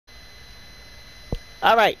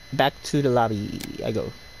Alright, back to the lobby. I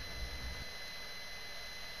go.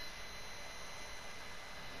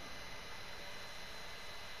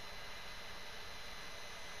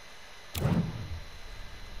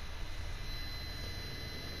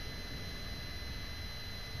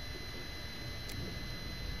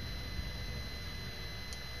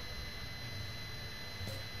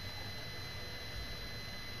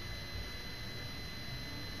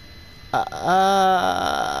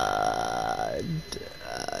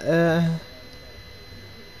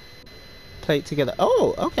 Play it together.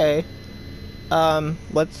 Oh, okay.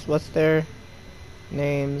 What's their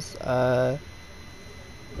names?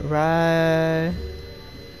 Right.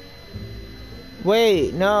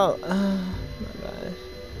 Wait, no. Oh my gosh.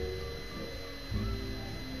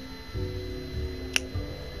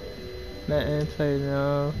 Matt and play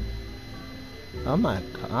no. Oh my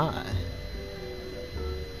god.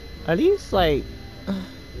 Are these like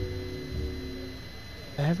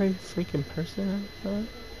every freaking person I know?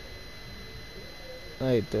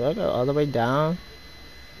 Like, do I go all the way down?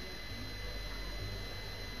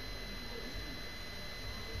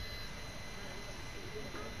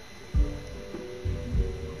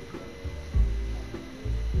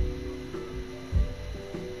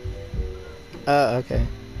 Oh, okay.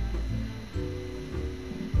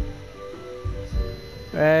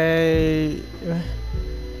 Right.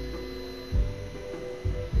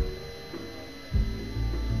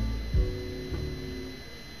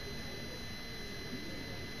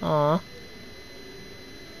 Aw.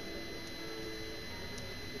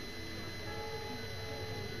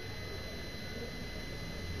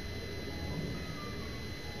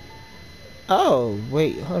 Oh,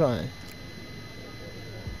 wait, hold on.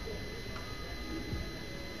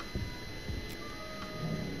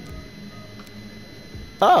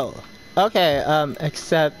 Oh, okay,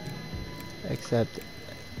 except,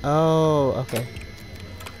 oh, okay.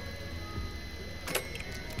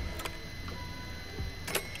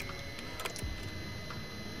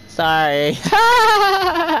 Sorry.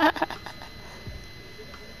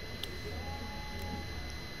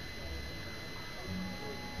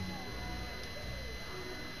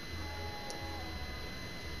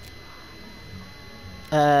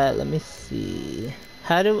 Let me see.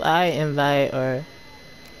 How do I invite or...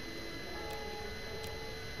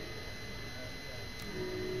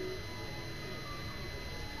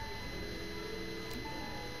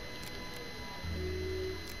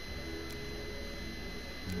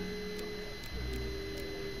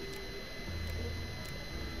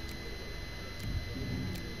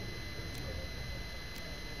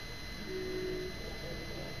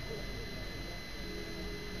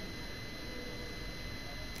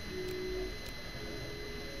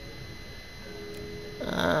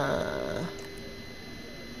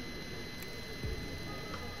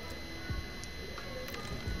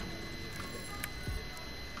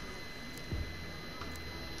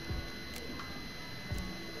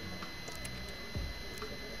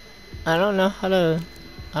 I don't know how to...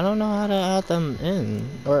 I don't know how to add them in,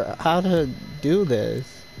 or how to do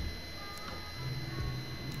this.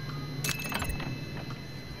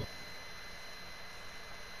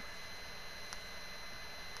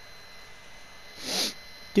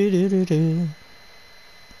 Do.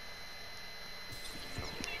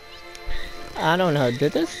 I don't know,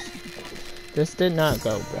 did this? This did not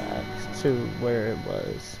go back to where it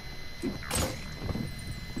was.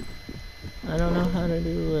 I don't know how to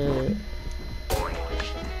do it.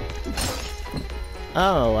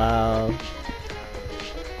 Oh, wow.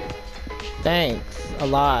 Thanks a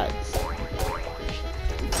lot.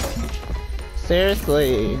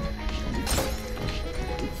 Seriously.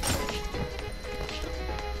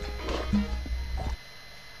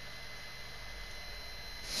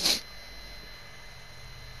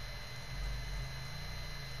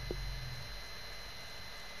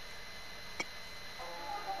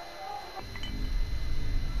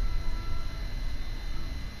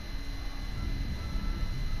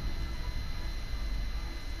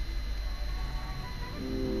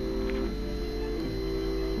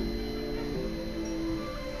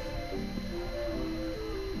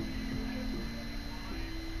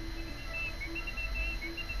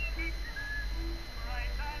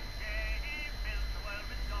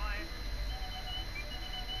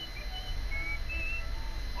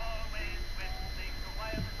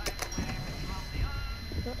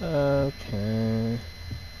 Okay.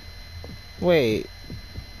 Wait.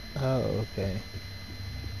 Oh, okay.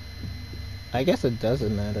 I guess it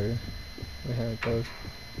doesn't matter how it goes.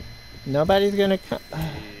 Nobody's gonna come.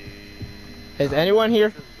 Is anyone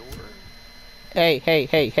here? Hey,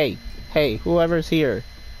 whoever's here.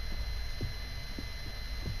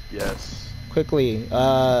 Yes. Quickly,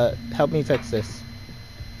 help me fix this.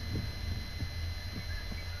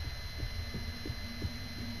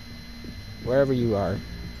 Wherever you are.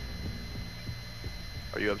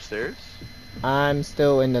 Are you upstairs? I'm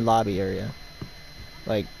still in the lobby area.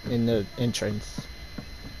 Like, in the entrance.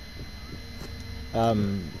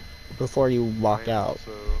 Before you walk out.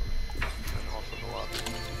 I'm also in the lobby.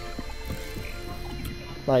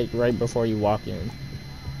 Like, right before you walk in.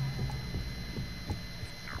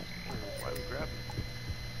 Why are we grabbing?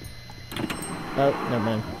 Oh, never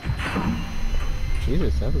mind.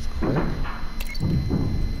 Jesus, that was quick.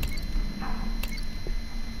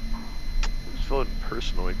 Just fill in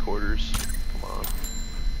personal quarters. Come on.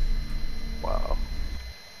 Wow.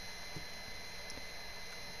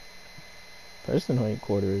 Personal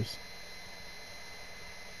quarters.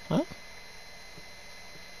 Huh?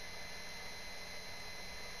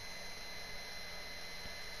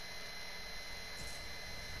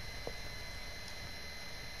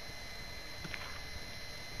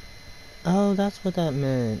 Oh, that's what that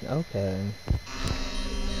meant. Okay.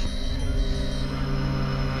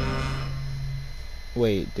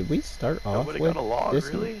 Wait, did we start off Nobody with got a log, this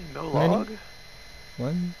really? No many? log?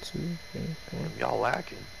 1, 2, 3, 4. Damn, y'all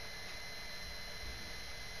lacking.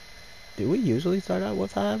 Do we usually start out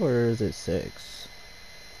with 5 or is it 6?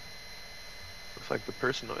 Looks like the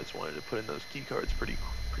personoids wanted to put in those key cards pretty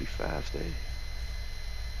fast, eh?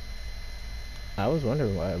 I was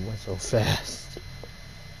wondering why it went so fast.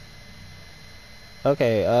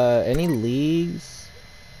 Okay, any leagues?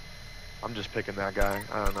 I'm just picking that guy.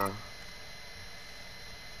 I don't know.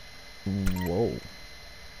 Whoa.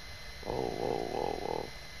 Whoa.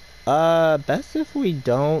 Best if we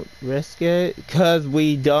don't risk it, cause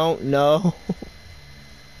we don't know.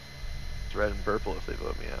 It's red and purple if they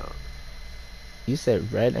vote me out. You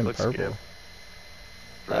said red and Let's purple. skip.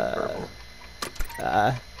 Red and purple.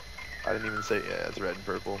 Uh, I didn't even say, yeah, it's red and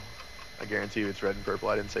purple. I guarantee you it's red and purple.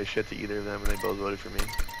 I didn't say shit to either of them and they both voted for me.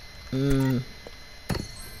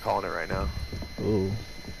 Calling it right now. Ooh.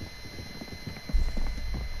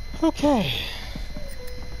 Okay.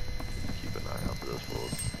 Keep an eye out for those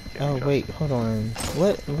fools. Oh wait, hold on.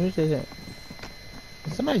 What? Where did it?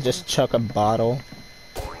 Did somebody just chuck a bottle?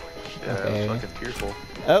 Yeah, Okay. it was fucking tearful.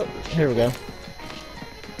 Oh, here we go.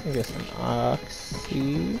 I get some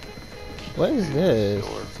oxy. What is this?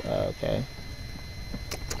 Okay.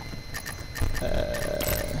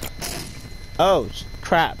 Oh,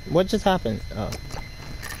 crap. What just happened? Oh.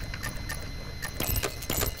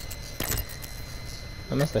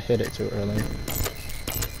 I must have hit it too early.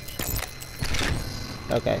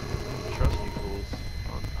 Okay. Trust you fools.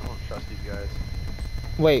 I don't trust these guys.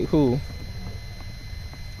 Wait, who?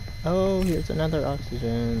 Oh, here's another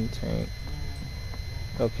oxygen tank.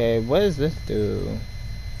 Okay, what does this do?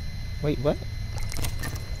 Wait, what?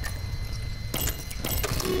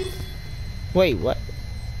 Wait, what?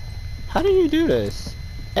 How do you do this?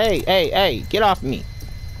 Hey, get off me.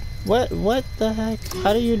 What the heck?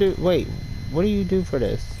 How do you do, wait, what do you do for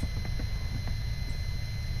this?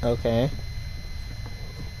 Okay.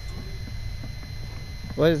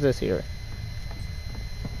 What is this here?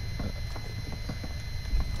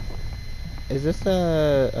 Is this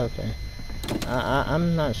okay.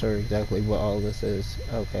 I'm not sure exactly what all this is.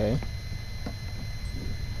 Okay.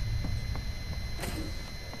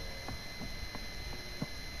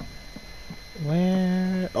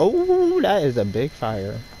 Where? Oh, that is a big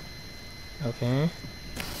fire. Okay.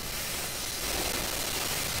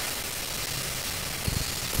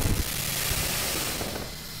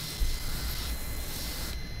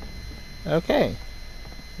 Okay.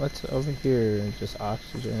 What's over here? Just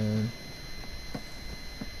oxygen.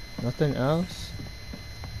 Nothing else?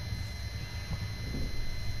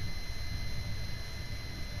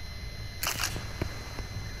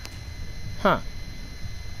 Huh.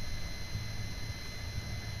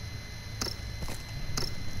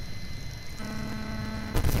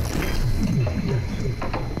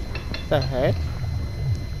 The heck?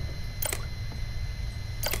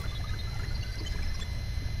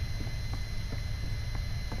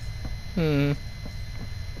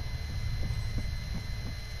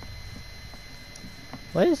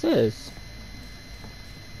 What is this?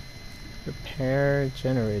 Repair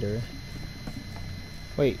generator.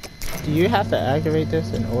 Wait, do you have to activate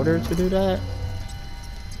this in order to do that?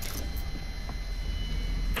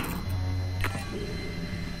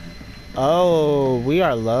 Oh, we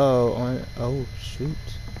are low on, oh shoot.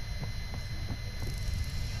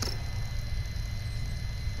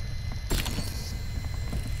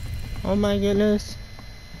 Oh my goodness.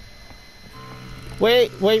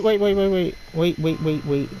 Wait.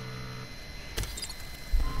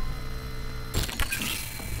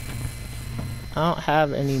 don't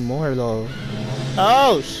have any more though.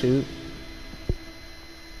 Oh shoot.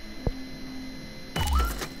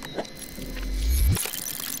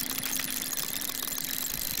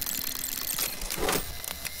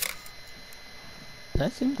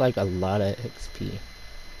 That seemed like a lot of XP.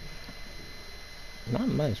 Not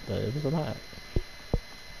much, but it was a lot.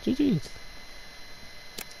 GG's.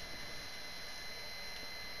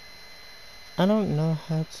 I don't know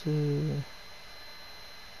how to...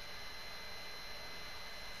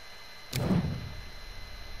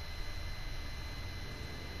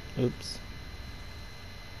 Oops.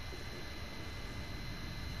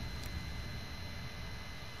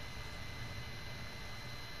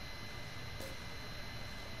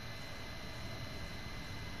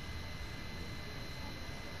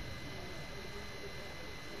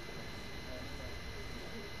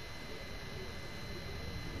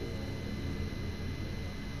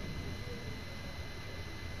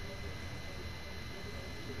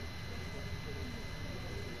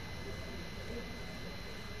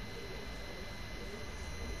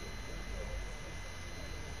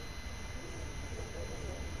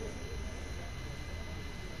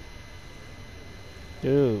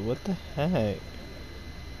 Dude, what the heck?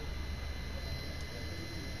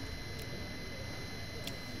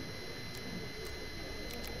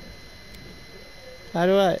 How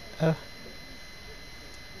do I...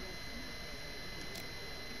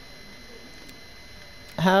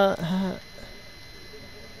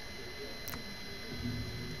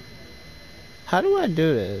 How do I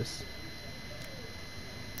do this?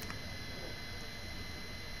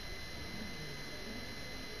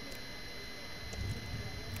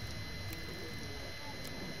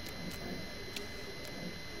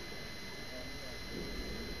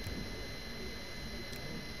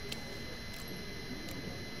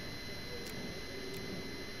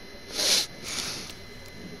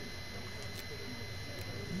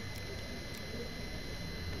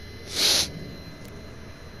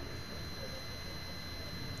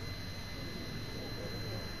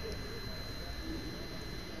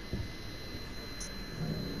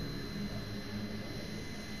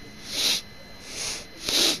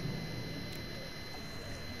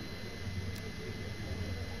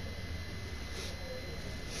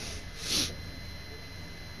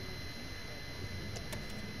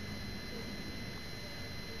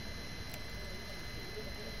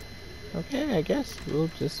 Okay, I guess we'll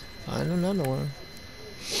just find another one.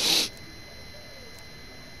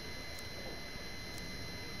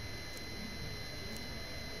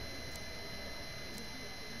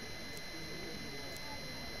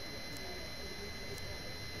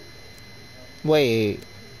 Wait,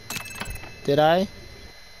 did I?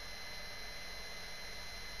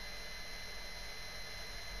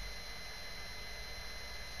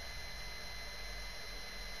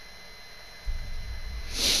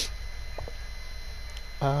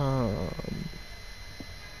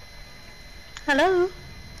 Hello?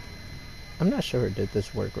 I'm not sure did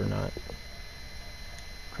this work or not.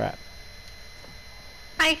 Crap.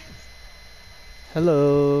 Hi.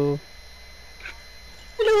 Hello.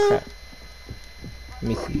 Hello. Crap. Let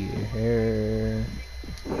me see here.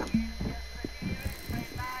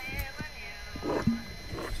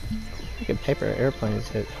 Making paper airplanes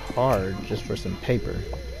hit hard just for some paper.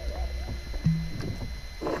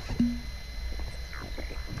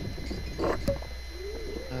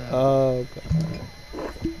 Oh god.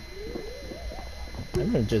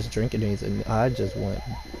 I've been just drinking these and I just went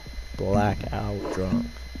blackout drunk.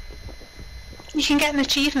 You can get an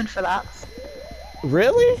achievement for that.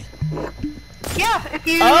 Really? Yeah, if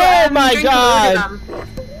you Oh my drink god! a load of them.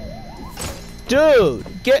 Dude,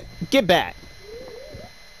 get back.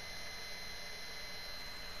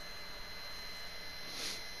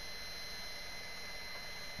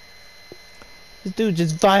 This dude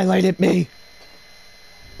just violated me.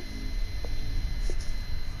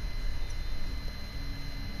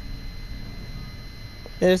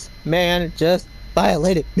 This man just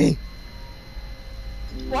violated me.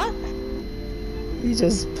 What? He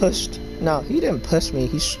just pushed. No, he didn't push me.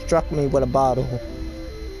 He struck me with a bottle.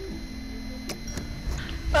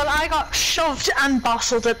 Well, I got shoved and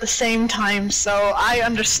bostled at the same time, so I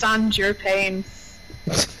understand your pain.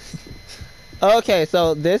 Okay,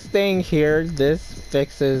 so this thing here, this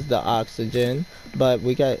fixes the oxygen, but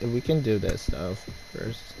we can do this stuff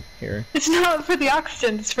first here. It's not for the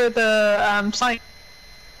oxygen, it's for the science.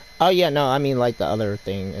 Oh yeah, no, I mean like the other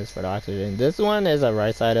thing is for the oxygen. This one is a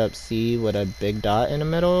right side up C with a big dot in the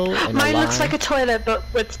middle. And Mine looks like a toilet, but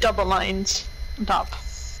with double lines on top.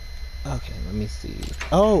 Okay, let me see.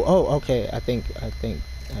 Oh, okay. I think I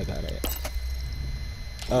got it.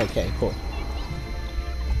 Okay, cool.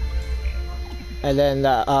 And then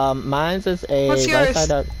the mine's is a What's yours?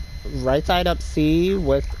 right side up C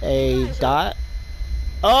with a dot.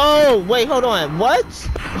 Oh wait, hold on. What?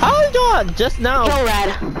 Hold on. Just now. Kill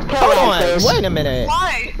Red. Kill Hold Red, on. please. Wait a minute.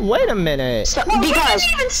 Why? Wait a minute. So, Well, we because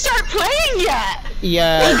didn't even start playing yet.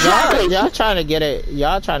 Yeah, Exactly. y'all trying to get it.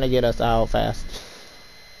 Y'all trying to get us out fast.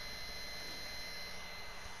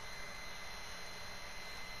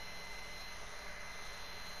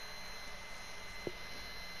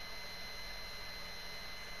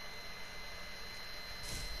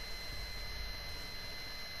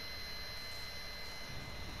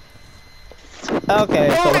 Okay,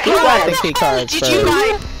 so who got the key cards Did you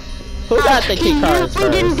buy? Who got the key cards Who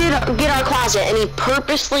didn't first? get our closet, and he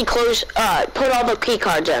purposely put all the key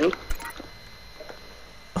cards in.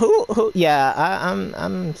 Who? Yeah,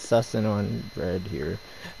 I'm sussing on Red here,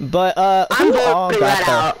 but I'm who all voting got Red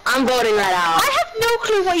the? out. I'm voting Red out. I have no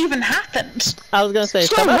clue what even happened. I was gonna say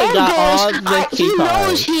So somebody Red got all goes, the key he knows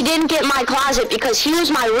cards. he didn't get my closet because he was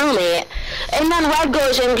my roommate, and then Red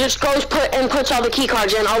goes and just puts all the key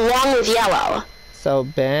cards in along with Yellow. So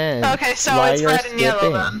Ben, Okay, so while it's you're red and yellow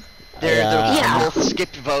skipping- then. They're Yeah. both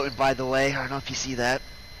skipped voting, by the way. I don't know if you see that.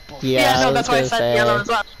 Both- Yeah, Yeah, I no, was that's why I gonna said say, yellow as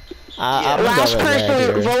well. I'm gonna Last go with Red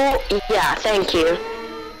person here. vote. Yeah, thank you.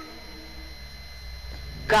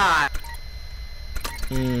 God.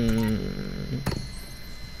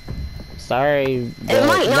 Sorry. It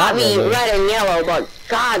might not be really. red and yellow, but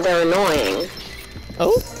God, they're annoying.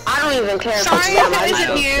 Oh. I don't even care if Sorry, it's them. if it I isn't just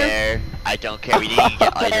don't you. care. I don't care. We need to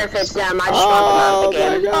get care if items. it's them. I just want them out of the my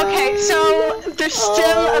game. God. Okay, so there's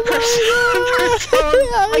still a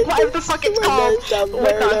person, like whatever the fuck it's called,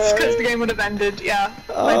 with us, because the game would have ended, yeah.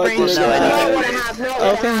 My Oh, brain's dear No, just it God. doesn't. No one have, no one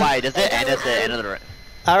Okay. have. Why? Does it end at the end of the...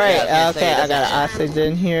 All right. Yeah, I was gonna say, Okay. I does got it-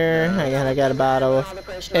 oxygen here. I got a bottle.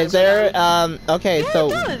 Is there? Okay. Yeah,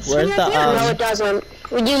 So it does. where's Yeah, the yeah. No, it doesn't.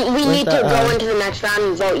 We need the, to go into the next round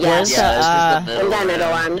and vote where's yes, the, Yeah, this is the and middle then it'll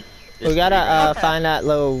round. end. We gotta Okay. find that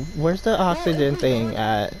little. Where's the oxygen thing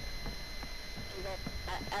at?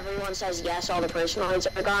 Everyone says yes, all the personalities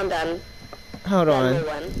are gone, then Hold we on. win.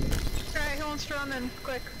 Alright, who wants to run in?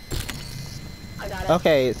 Quick. I got it.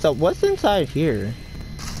 Okay. So what's inside here?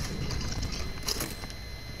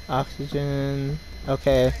 Oxygen.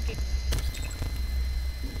 Okay.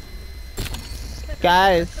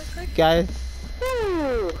 Guys.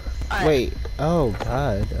 Woo. Alright. Wait. Oh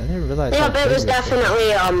God. I didn't realize. how Yep, it big was this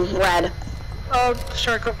definitely red. Oh,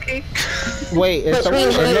 shortcut key. is. Wait. Is someone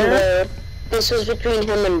Between in him and there? blue. This was between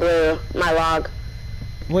him and blue. My log.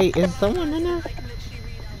 Wait. Is someone in there?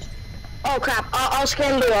 Oh crap! I'll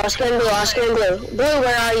scan blue. I'll scan blue. I'll scan blue. Blue,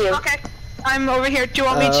 where are you? Okay, I'm over here. Do you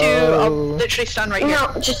want me to? I'll Oh. literally stand right here.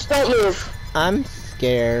 No, just don't move. I'm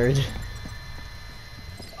scared.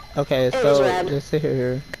 Okay, It was so red. let's see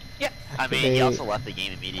here. I mean, he also left the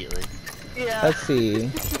game immediately. Yeah. Let's see. I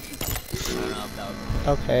don't know if that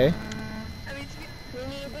was... Okay. I mean, We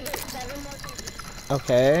need to get 7 more people.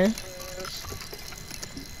 Okay.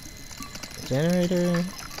 Generator.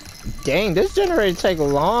 Dang, this generator take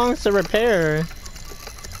long to repair.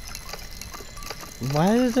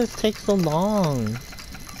 Why does this take so long?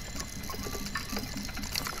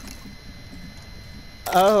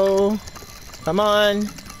 Oh, come on,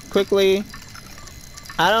 quickly.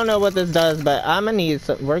 I don't know what this does, but I'm gonna need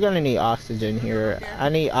some. We're gonna need oxygen here. I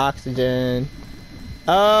need oxygen.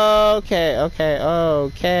 Okay, okay,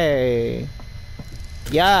 okay.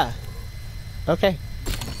 Yeah. Okay.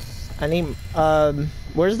 I need,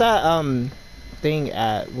 where's that, thing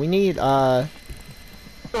at? We need, You wanna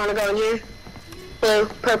go in here? Blue,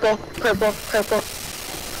 purple, purple, purple.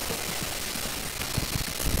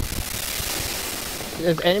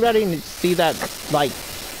 does anybody see that, like,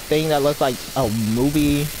 thing that looks like a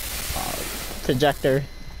movie projector?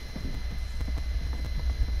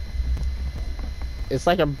 It's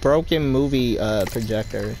like a broken movie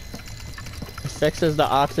projector. It fixes the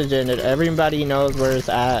oxygen and everybody knows where it's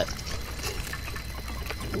at.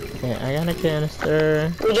 Okay, I got a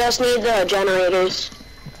canister. We just need the generators.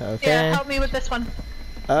 Okay. yeah, help me with this one.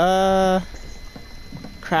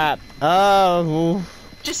 Crap. Oh,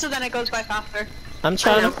 Just so then it goes by faster. I'm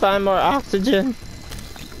trying to find more oxygen.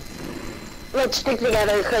 Let's stick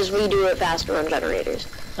together because we do it faster on generators.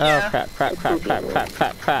 Oh, Yeah. crap. Has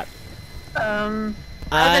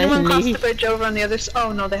I anyone crossed the need... bridge over on the other side?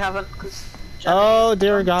 Oh no, they haven't. 'Cause Oh,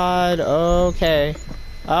 dear God. Okay.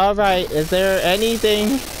 Alright, is there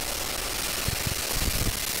anything?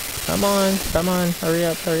 Come on. Hurry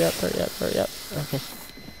up. Okay.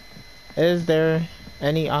 Is there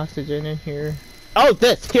any oxygen in here? Oh,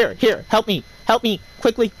 this! Here! Help me!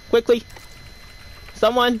 Quickly!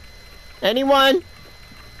 Someone! Anyone?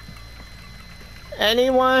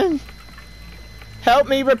 help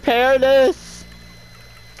me repair this.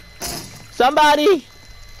 Somebody.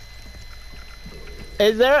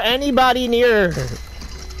 Is there anybody near?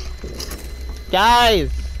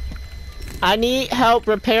 Guys, I need help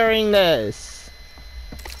repairing this.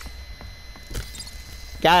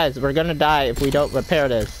 Guys, we're gonna die if we don't repair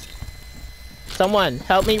this. Someone,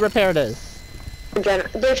 help me repair this.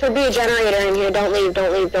 There should be a generator in here. Don't leave.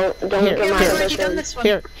 Don't leave. Don't Here, come Yeah, out we've of already this done room. this one.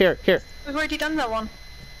 Here. We've already done that one.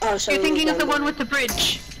 Oh, so You're thinking of the one with the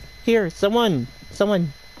bridge. Here, someone,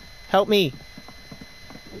 help me.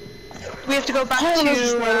 We have to go back Oh, to this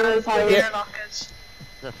is the fire. airlockers.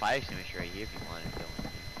 There's a fire extinguisher right here if you want it.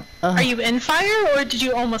 Are you in fire, or did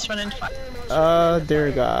you almost run into fire? Oh,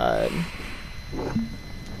 dear God.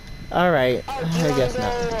 Alright, Oh, do you I guess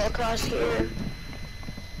wanna not. go across here?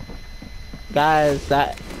 Guys,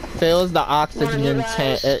 that fills the oxygen guys?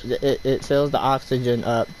 tank. It fills the oxygen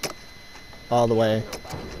up all the way.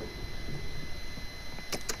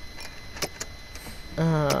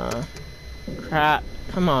 Crap.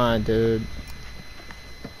 Come on, dude.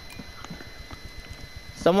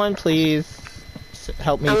 Someone please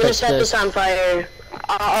help me I'm gonna fix set this. this on fire.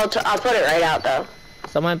 I'll put it right out though.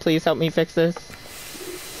 Someone please help me fix this.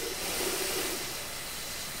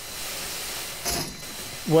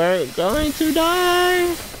 We're going to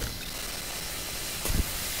die.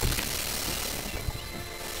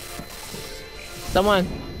 Someone.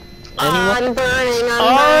 Anyone? I'm burning.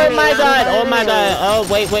 Oh my God! Oh my God! Oh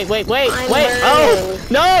wait! I'm Oh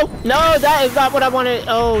no! No, that is not what I wanted.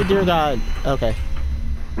 Oh dear God. Okay.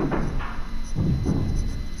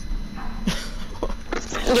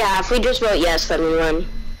 Yeah, if we just vote yes, then we win.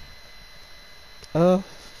 Oh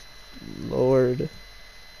Lord.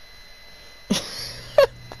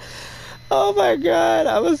 Oh my God!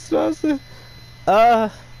 I was supposed to. I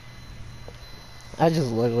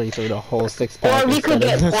just literally threw the whole 6-pack. Or we could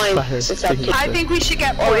instead get of points. fire It's up to you. extinguisher. I think we should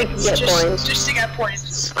get Or we can points. get just, points. just to get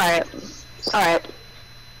points. Alright. Alright.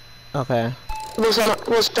 Okay. Will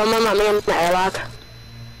someone let me in the airlock?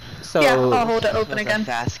 So. Yeah, I'll hold it This open was again. a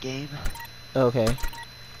fast game. Okay.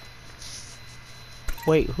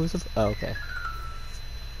 Wait, who's the? Oh, okay.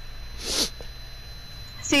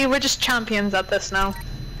 See, we're just champions at this now.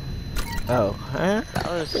 Oh, huh? That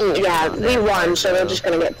was Yeah, we won, so we're just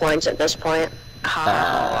gonna get points at this point. Oh,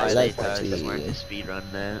 I that's thought they easy. weren't to speedrun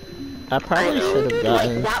that. I probably should have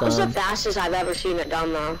gotten Like, that was the some. fastest I've ever seen it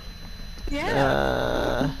done though.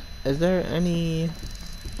 Yeah. Is there any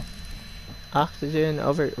oxygen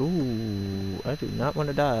over? Ooh, I do not want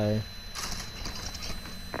to die.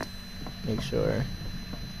 Make sure.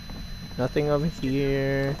 Nothing over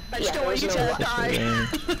here. I just don't want you there's to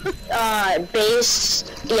no die. Base,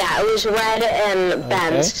 yeah, it was red and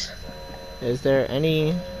bent. Is there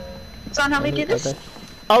any? Son, help me do this. other-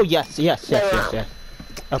 Oh yes. There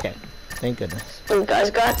Okay, thank goodness. You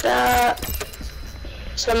guys got that?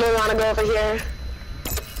 Someone wanna go over here?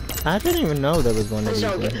 I didn't even know there was one of Please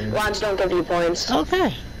these don't in give, here. Wands don't give you points.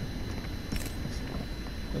 Okay.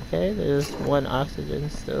 Okay, there's one oxygen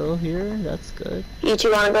still here. That's good. You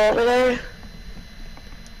two wanna go over there?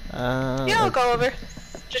 Yeah, I'll go over.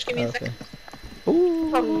 Just give me a Okay. second.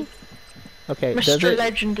 Ooh. Okay. Does Mr. it?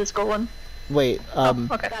 Legend is going. Wait.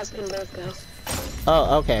 Okay. Guys can both go.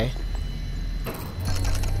 Oh. Okay.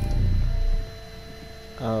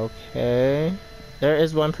 Okay. There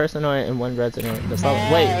is one person on it and one resident. The phone.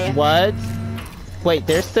 Hey. Wait. What? Wait.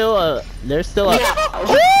 There's still a. Yeah.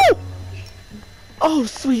 Woo! Oh,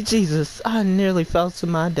 sweet Jesus! I nearly fell to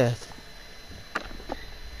my death.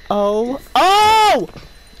 Oh. Oh!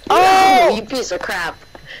 Oh! You piece of crap.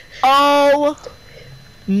 Oh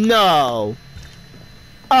no.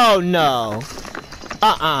 Oh no.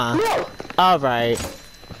 No. Alright.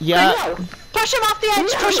 Yeah. No. Push him off the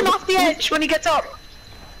edge! Push him off the edge when he gets up!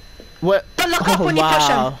 What? But look up Oh, when you push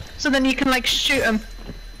wow. him! So then you can, like, shoot him.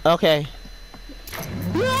 Okay.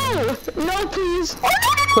 No. No, please. Oh, no,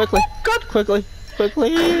 no, no! Quickly. God. Quickly.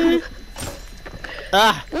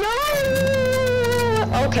 Ah. No.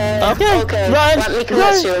 Okay. Okay. Okay. Run. Let me commit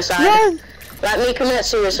Run. suicide. Run. Let me commit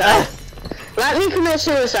suicide. Let me commit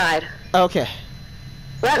suicide. Okay.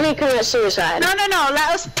 Let me commit suicide. No, no, no,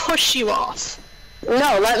 let us push you off.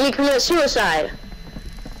 No, let me commit suicide.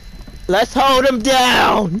 Let's hold him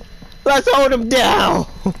down. Let's hold him down.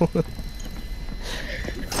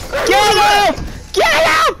 Get him! Get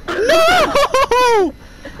him! No!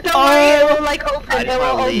 Don't worry, it will, like, open. I It just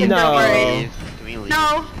will wanna leave. open, don't No. worry. Can we leave?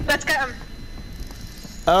 No, let's get him.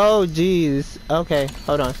 Oh, jeez. Okay,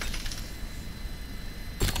 hold on.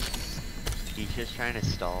 He's just trying to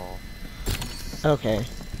stall. Okay.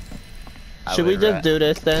 I Should we would just ra- do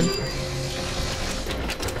this then?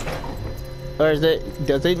 Or is it?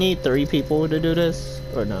 Does it need 3 people to do this,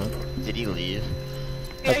 or no? Did he leave?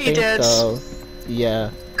 Yeah, I you think did. so.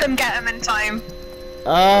 Yeah. Couldn't get him in time.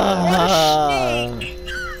 Ah.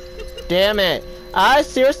 Damn it! I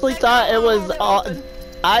seriously thought it was all.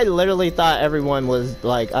 I literally thought everyone was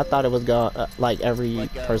like. I thought it was gone. Like every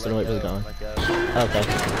person was gone. Okay.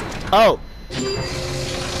 Oh.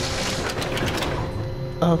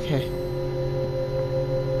 Okay.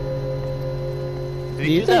 Do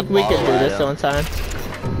you think we can do this on time?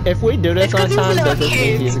 If we do this on time, does this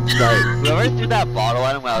mean he's like? Whoever threw that bottle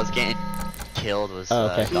at him while I was getting killed was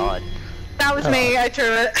Okay. God. That was me, I threw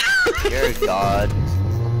it. You're a god.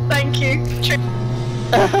 Thank you.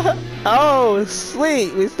 Oh,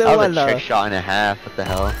 sweet! We still That won was a though. trick shot and a half. What the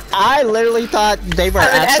hell? I literally thought they were I'm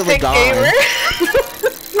an actually epic gone. gamer.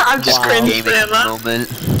 I'm just Wow. cringed Gaming for him. moment.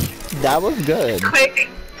 That was good. Quick,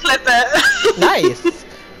 clip it. Nice.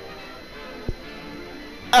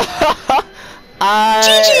 I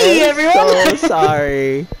GG, am everyone. so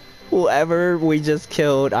sorry. Whoever we just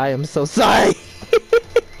killed, I am so sorry.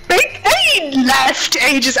 They left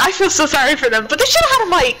ages. I feel so sorry for them, but they should have had a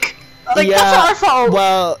mic. Like, Yeah, that's not our fault.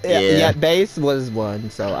 Well, yeah, Yeah. Base was one,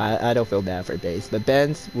 so I don't feel bad for Base. But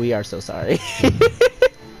Benz, we are so sorry.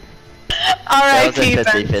 That was R.I.P. a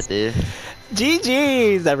Ben. 50-50.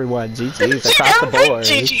 GG's, everyone. GG's across the Every board.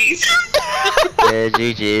 GG's. Yeah,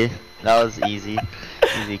 GG. That was easy.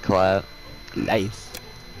 Easy clap. Nice.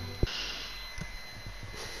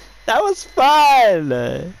 That was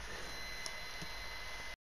fun.